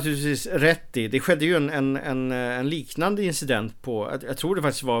har du naturligtvis rätt i. Det skedde ju en liknande incident på, jag tror det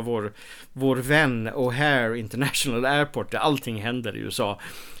faktiskt var vår vän O'Hare International Airport, där allting händer i USA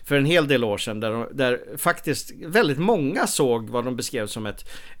för en hel del år sedan, där faktiskt väldigt många såg vad de beskrev som ett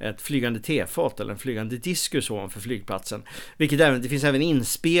flygande tefat eller en flygande diskus ovanför flygplatsen. Det finns även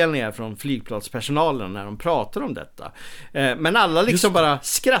inspelningar från flygplatspersonalen när de pratar om detta. Men alla liksom bara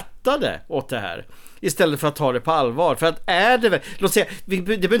skrattade åt det här istället för att ta det på allvar. För att låt säga, det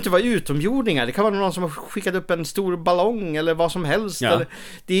behöver inte vara utomjordingar. Det kan vara någon som har skickat upp en stor ballong eller vad som helst. Ja. Eller,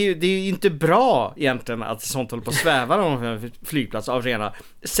 det är ju inte bra egentligen att sånt håller på att sväva någon flygplats av rena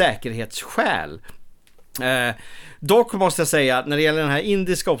säkerhetsskäl. Dock måste jag säga, när det gäller den här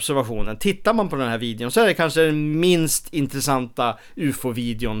indiska observationen, tittar man på den här videon så är det kanske den minst intressanta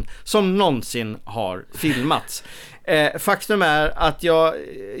UFO-videon som någonsin har filmats. Faktum är att jag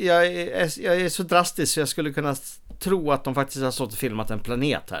är så drastisk så jag skulle kunna tro att de faktiskt har stått och filmat en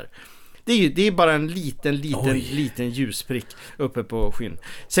planet här. Det är bara en liten ljusprick uppe på skyn.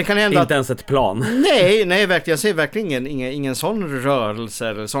 Sen kan det hända inte ens ett plan. Nej, verkligen. Jag ser verkligen ingen sån rörelse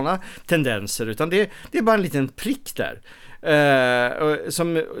eller såna tendenser, utan det är bara en liten prick där.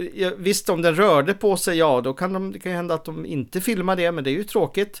 Visst, om den rörde på sig, ja, då kan det hända att de inte filmar det, men det är ju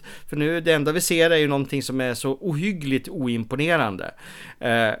tråkigt, för nu det enda vi ser är ju någonting som är så ohyggligt oimponerande.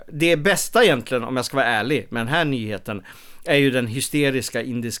 Det bästa egentligen, om jag ska vara ärlig, med den här nyheten är ju den hysteriska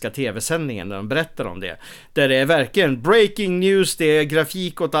indiska tv-sändningen där de berättar om det. Där det är verkligen breaking news, det är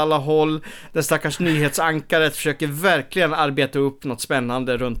grafik åt alla håll. Den stackars nyhetsankaret försöker verkligen arbeta upp något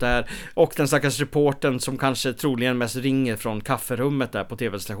spännande runt det här. Och den stackars reporten som kanske troligen mest ringer från kafferummet där på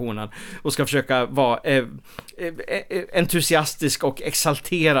tv-stationen och ska försöka vara entusiastisk och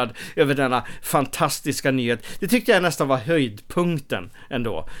exalterad över denna fantastiska nyhet. Det tyckte jag nästan var höjdpunkten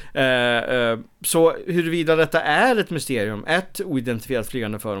ändå. Så huruvida detta är ett mysterium, ett oidentifierat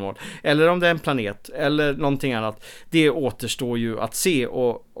flygande föremål, eller om det är en planet eller någonting annat, det återstår ju att se.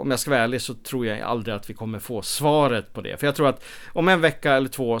 Och om jag ska vara ärlig så tror jag aldrig att vi kommer få svaret på det. För jag tror att om en vecka eller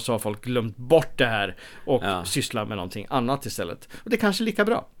två så har folk glömt bort det här och sysslar med någonting annat istället. Och det är kanske lika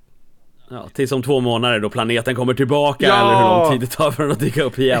bra. Ja, tills om 2 månader då planeten kommer tillbaka, eller hur lång tid det tar för att dyka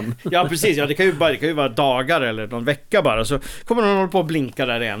upp igen. Ja, precis. Ja, det kan ju vara dagar eller någon vecka bara, så kommer de hålla på att blinka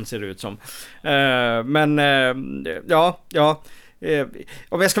där igen, ser det ut som.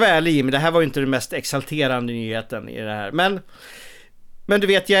 Om jag ska vara ärlig, men det här var ju inte den mest exalterande nyheten i det här. Men du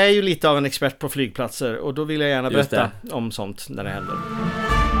vet, jag är ju lite av en expert på flygplatser, och då vill jag gärna berätta om sånt när det händer.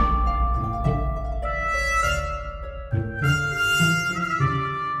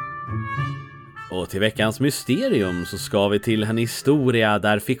 Och till veckans mysterium så ska vi till en historia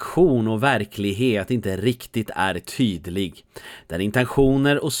där fiktion och verklighet inte riktigt är tydlig. Där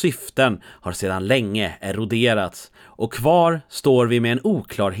intentioner och syften har sedan länge eroderats. Och kvar står vi med en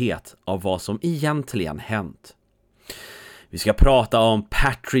oklarhet av vad som egentligen hänt. Vi ska prata om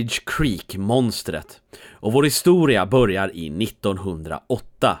Partridge Creek-monstret. Och vår historia börjar i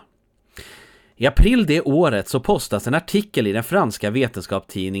 1908. I april det året så postas en artikel i den franska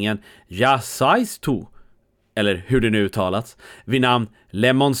vetenskapstidningen Yowies, eller hur det nu uttalats, vid namn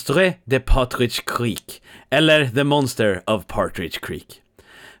Le Monstre de Partridge Creek, eller The Monster of Partridge Creek.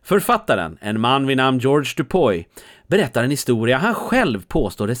 Författaren, en man vid namn George Dupuy, berättar en historia han själv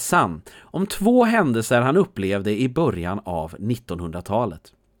påstår är sann om 2 händelser han upplevde i början av 1900-talet.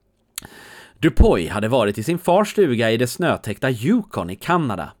 Dupuy hade varit i sin fars stuga i det snötäckta Yukon i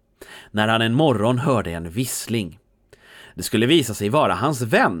Kanada när han en morgon hörde en vissling. Det skulle visa sig vara hans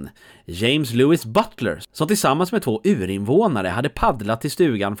vän, James Louis Butler, som tillsammans med 2 urinvånare hade paddlat till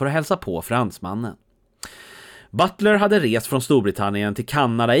stugan för att hälsa på fransmannen. Butler hade rest från Storbritannien till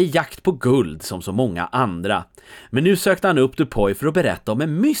Kanada i jakt på guld som så många andra. Men nu sökte han upp Dupuy för att berätta om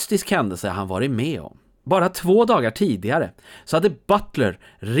en mystisk händelse han varit med om. Bara 2 dagar tidigare så hade Butler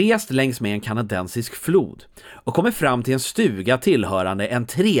rest längs med en kanadensisk flod och kommit fram till en stuga tillhörande en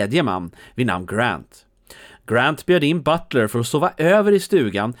 3:e man vid namn Grant. Grant bjöd in Butler för att sova över i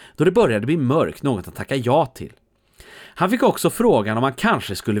stugan då det började bli mörkt, något att tacka ja till. Han fick också frågan om han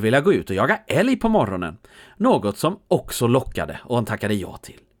kanske skulle vilja gå ut och jaga älg på morgonen, något som också lockade och han tackade ja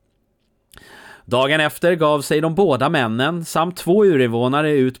till. Dagen efter gav sig de båda männen samt 2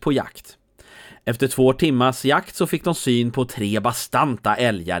 urinvånare ut på jakt. Efter 2 timmars jakt så fick de syn på 3 bastanta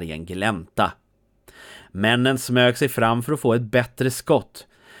älgar i en glänta. Männen smög sig fram för att få ett bättre skott,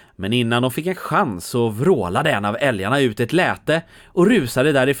 men innan de fick en chans så vrålade en av älgarna ut ett läte och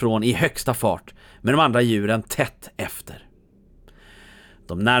rusade därifrån i högsta fart med de andra djuren tätt efter.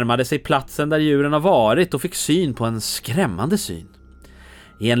 De närmade sig platsen där djuren har varit och fick syn på en skrämmande syn.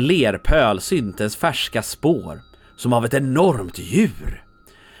 I en lerpöl syntes färska spår som av ett enormt djur.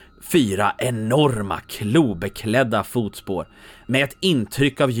 4 enorma klobeklädda fotspår med ett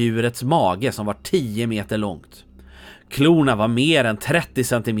intryck av djurets mage som var 10 meter långt. Klorna var mer än 30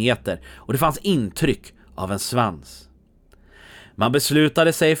 centimeter och det fanns intryck av en svans. Man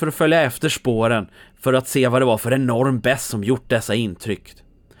beslutade sig för att följa efter spåren för att se vad det var för enorm bäst som gjort dessa intryck.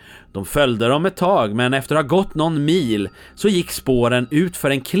 De följde dem ett tag, men efter att ha gått någon mil så gick spåren ut för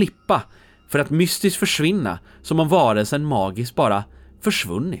en klippa för att mystiskt försvinna, som om varelsen magiskt bara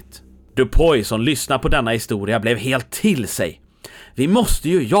försvunnit. Dupuy som lyssnade på denna historia blev helt till sig. Vi måste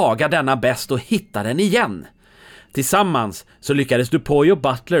ju jaga denna bäst och hitta den igen. Tillsammans så lyckades Dupuy och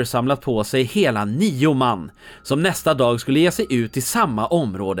Butler samla på sig hela 9 man som nästa dag skulle ge sig ut i samma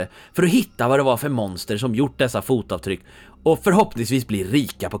område för att hitta vad det var för monster som gjort dessa fotavtryck och förhoppningsvis bli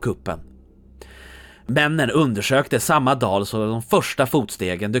rika på kuppen. Männen undersökte samma dal som de första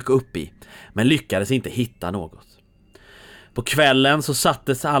fotstegen dök upp i, men lyckades inte hitta något. På kvällen så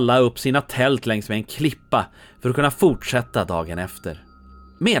sattes alla upp sina tält längs med en klippa för att kunna fortsätta dagen efter.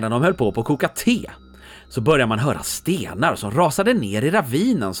 Medan de höll på att koka te så började man höra stenar som rasade ner i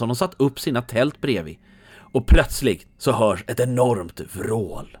ravinen som de satt upp sina tält bredvid. Och plötsligt så hörs ett enormt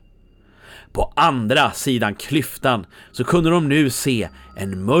vrål. På andra sidan klyftan så kunde de nu se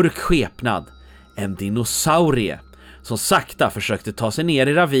en mörk skepnad, en dinosaurie, som sakta försökte ta sig ner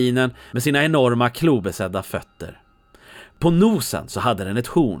i ravinen med sina enorma klobesedda fötter. På nosen så hade den ett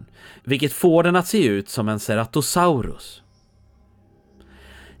horn, vilket får den att se ut som en ceratosaurus.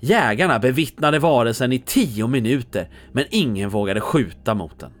 Jägarna bevittnade varelsen i 10 minuter, men ingen vågade skjuta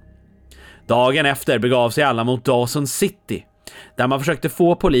mot den. Dagen efter begav sig alla mot Dawson City, där man försökte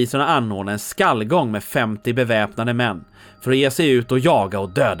få polisen att anordna en skallgång med 50 beväpnade män för att ge sig ut och jaga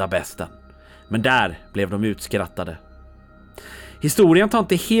och döda besten. Men där blev de utskrattade. Historien tar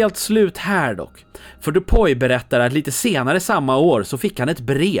inte helt slut här dock, för Dupuy berättar att lite senare samma år så fick han ett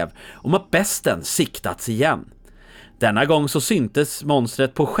brev om att besten siktats igen. Denna gång så syntes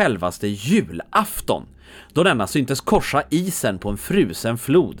monstret på självaste julafton, då denna syntes korsa isen på en frusen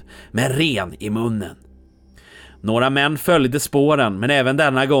flod med ren i munnen. Några män följde spåren, men även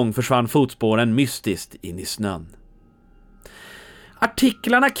denna gång försvann fotspåren mystiskt in i snön.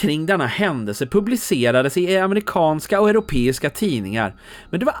 Artiklarna kring denna händelse publicerades i amerikanska och europeiska tidningar,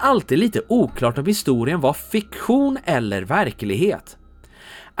 men det var alltid lite oklart om historien var fiktion eller verklighet.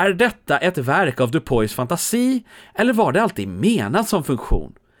 Är detta ett verk av Dupuys fantasi eller var det alltid menat som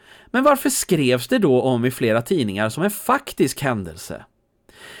funktion? Men varför skrevs det då om i flera tidningar som en faktisk händelse?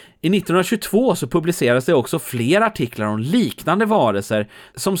 I 1922 så publicerades det också flera artiklar om liknande varelser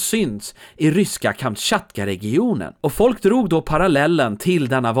som synts i ryska Kamtjatka-regionen. Och folk drog då parallellen till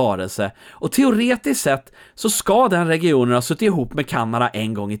denna varelse, och teoretiskt sett så ska den regionen ha suttit ihop med Kanada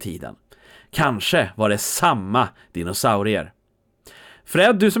en gång i tiden. Kanske var det samma dinosaurier.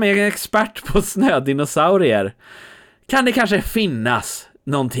 Fred, du som är en expert på snödinosaurier, kan det kanske finnas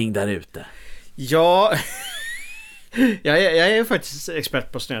någonting där ute? Ja, jag är faktiskt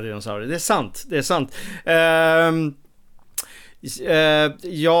expert på snödinosaurier. Det är sant.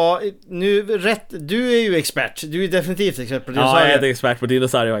 Ja, nu rätt. Du är ju expert. Du är definitivt expert på dinosaurier. Ja, jag är expert på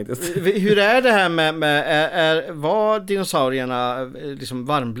dinosaurier faktiskt. Hur är det här med var dinosaurierna liksom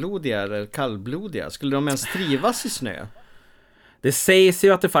varmblodiga eller kallblodiga? Skulle de ens trivas i snö? det sägs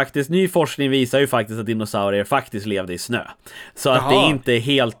ju att det faktiskt, ny forskning visar ju faktiskt att dinosaurier faktiskt levde i snö. Så att det är inte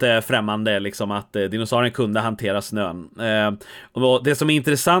helt främmande liksom att dinosaurier kunde hantera snön. Och det som är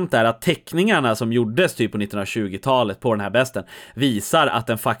intressant är att teckningarna som gjordes typ på 1920-talet på den här besten visar att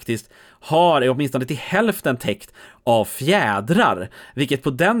den faktiskt är åtminstone till hälften täckt av fjädrar, vilket på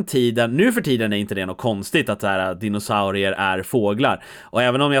den tiden, nu för tiden är inte det något konstigt att dinosaurier är fåglar. Och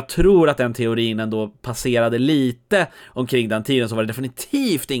även om jag tror att den teorin ändå passerade lite omkring den tiden, så var det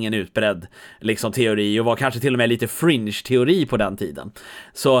definitivt ingen utbredd liksom teori, och var kanske till och med lite fringe-teori på den tiden.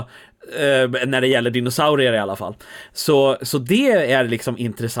 Så när det gäller dinosaurier i alla fall. Så det är liksom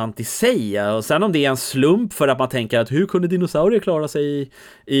intressant i sig. Och sen om det är en slump för att man tänker att hur kunde dinosaurier klara sig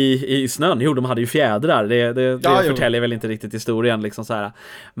i snön? Jo, de hade ju fjädrar. Det förtäljer väl inte riktigt historien liksom så här.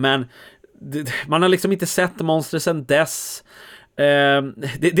 Men man har liksom inte sett monster sedan dess.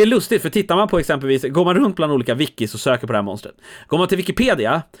 Det är lustigt, för tittar man på exempelvis, går man runt bland olika wikis och söker på det här monstret, går man till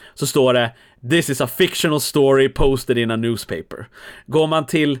Wikipedia så står det "This is a fictional story posted in a newspaper". Går man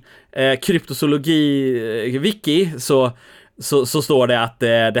till kryptozoologi-wiki så står det att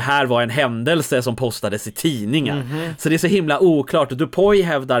det här var en händelse som postades i tidningar. Så det är så himla oklart. Dupuy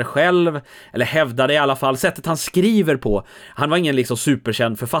hävdar själv, eller hävdade i alla fall, sättet han skriver på, han var ingen liksom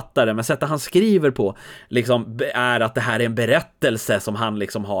superkänd författare, men sättet han skriver på liksom är att det här är en berättelse som han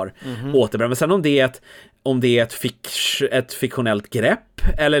liksom har återberättat. Men sen om det är ett fiktionellt grepp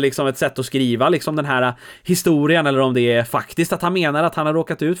eller liksom ett sätt att skriva liksom den här historien, eller om det är faktiskt att han menar att han har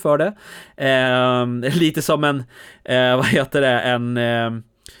råkat ut för det. Lite som en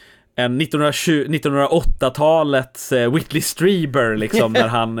 1908-talets Whitley Strieber liksom, där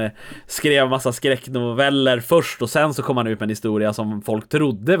han skrev massa skräcknoveller först och sen så kom han ut med en historia som folk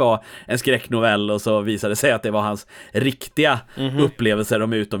trodde var en skräcknovell, och så visade det sig att det var hans riktiga upplevelser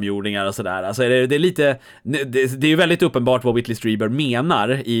om utomjordingar och sådär. Alltså det är lite, det är ju väldigt uppenbart vad Whitley Strieber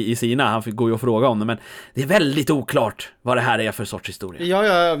menar i sina, han går ju att fråga om det, men det är väldigt oklart vad det här är för sorts historia.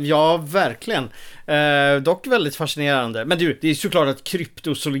 Ja, verkligen. Dock väldigt fascinerande. Men du, det är såklart att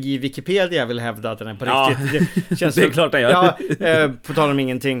kryptozoologi Wikipedia vill hävda att den är på riktigt. Det känns det är klart den gör. Ja, på tal om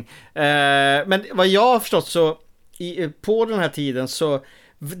ingenting. Men vad jag har förstått så på den här tiden så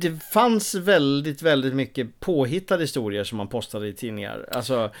det fanns väldigt, väldigt mycket påhittade historier som man postade i tidningar.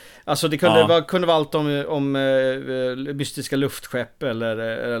 Alltså det kunde vara allt om mystiska luftskepp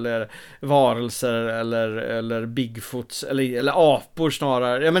eller varelser eller Bigfoots eller apor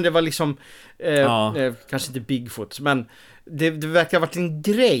snarare. Ja, men det var liksom kanske inte Bigfoots, men det verkar ha varit en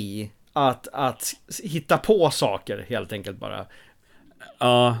grej att hitta på saker helt enkelt bara.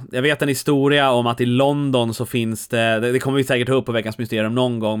 Ja, jag vet en historia om att i London så finns det kommer vi säkert ta upp på Veckans Mysterium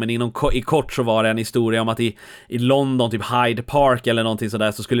någon gång, men i kort så var det en historia om att i London, typ Hyde Park eller någonting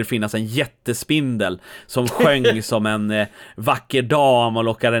sådär, så skulle det finnas en jättespindel som sjöng som en vacker dam och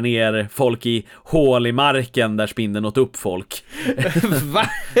lockade ner folk i hål i marken där spindeln åt upp folk. Va?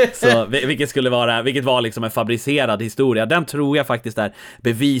 Så, vilket var liksom en fabricerad historia. Den tror jag faktiskt är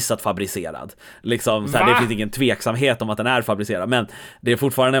bevisat fabricerad. Liksom, så här, det finns ingen tveksamhet om att den är fabricerad, men det är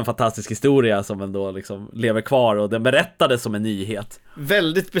fortfarande en fantastisk historia som ändå liksom lever kvar, och den berättades som en nyhet.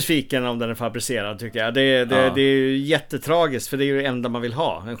 Väldigt besviken om den är fabricerad tycker jag. Det är ju jättetragiskt, för det är ju det enda man vill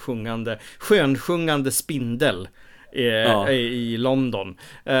ha. En skönsjungande spindel i London.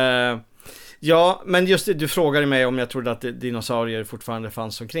 Ja, men just det, du frågade mig om jag trodde att dinosaurier fortfarande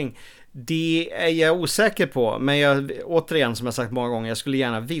fanns omkring. Det är jag osäker på, men återigen, som jag sagt många gånger, jag skulle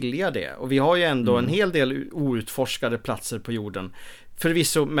gärna vilja det. Och vi har ju ändå en hel del outforskade platser på jorden.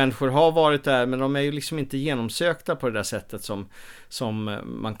 Förvisso människor har varit där, men de är ju liksom inte genomsökta på det där sättet som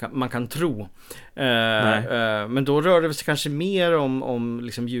man kan tro. Men då rör det sig kanske mer om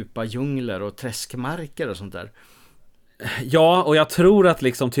liksom djupa djungler och träskmarker och sånt där. Ja, och jag tror att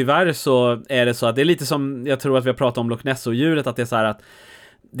liksom tyvärr så är det så att det är lite som, jag tror att vi har pratat om Loch Ness-djuret, att det är så här att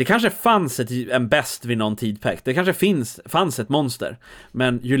det kanske fanns en bäst vid någon tidpunkt. Det kanske fanns ett monster.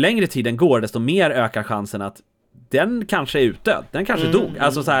 Men ju längre tiden går, desto mer ökar chansen att den kanske är utdöd. Den kanske dog.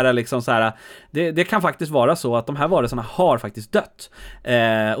 Alltså så här, liksom så här, det kan faktiskt vara så att de här varelserna har faktiskt dött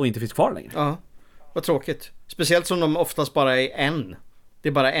och inte finns kvar längre. Ja, vad tråkigt. Speciellt som de oftast bara är en. Det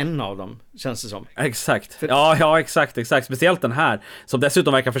är bara en av dem, känns det som. Exakt. Ja, exakt. Speciellt den här, som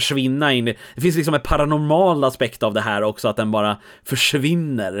dessutom verkar försvinna in. Det finns liksom en paranormal aspekt av det här också, att den bara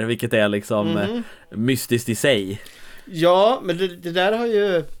försvinner, vilket är liksom mystiskt i sig. Ja, men det där har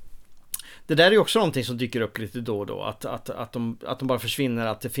ju... det där är ju också någonting som dyker upp lite då och då, att de bara försvinner,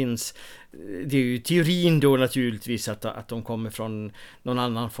 att det finns, det är ju teorin då naturligtvis att de kommer från någon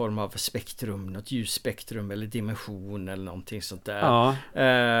annan form av spektrum, något ljusspektrum eller dimension eller någonting sånt där. Ja.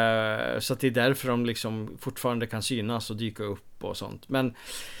 Så att det är därför de liksom fortfarande kan synas och dyka upp och sånt. Men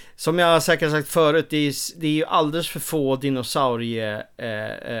som jag säkert sagt förut, det är ju alldeles för få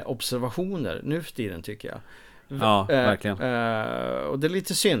dinosaurie-observationer nu för tiden, tycker jag. Ja, verkligen. Och det är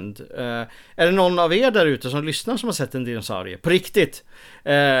lite synd. Är det någon av er där ute som lyssnar som har sett en dinosaurie på riktigt,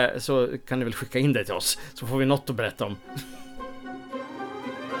 så kan ni väl skicka in det till oss, så får vi något att berätta om.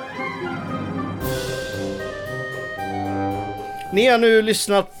 Ni har nu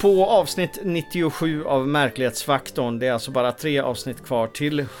lyssnat på avsnitt 97 av Märklighetsfaktorn. Det är alltså bara 3 avsnitt kvar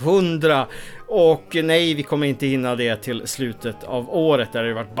till 100. Och nej, vi kommer inte hinna det till slutet av året. Där det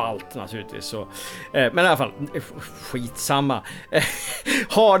har varit ballt naturligtvis. Så, men i alla fall, skitsamma.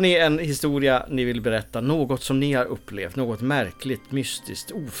 Har ni en historia ni vill berätta? Något som ni har upplevt? Något märkligt,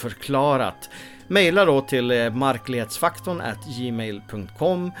 mystiskt, oförklarat? Maila då till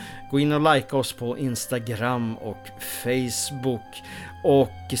marklighetsfaktorn@gmail.com. Gå in och likea oss på Instagram och Facebook. Och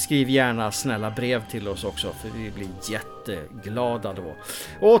skriv gärna snälla brev till oss också, för vi blir jätteglada då.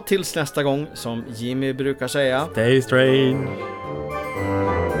 Och tills nästa gång, som Jimmy brukar säga, stay strange.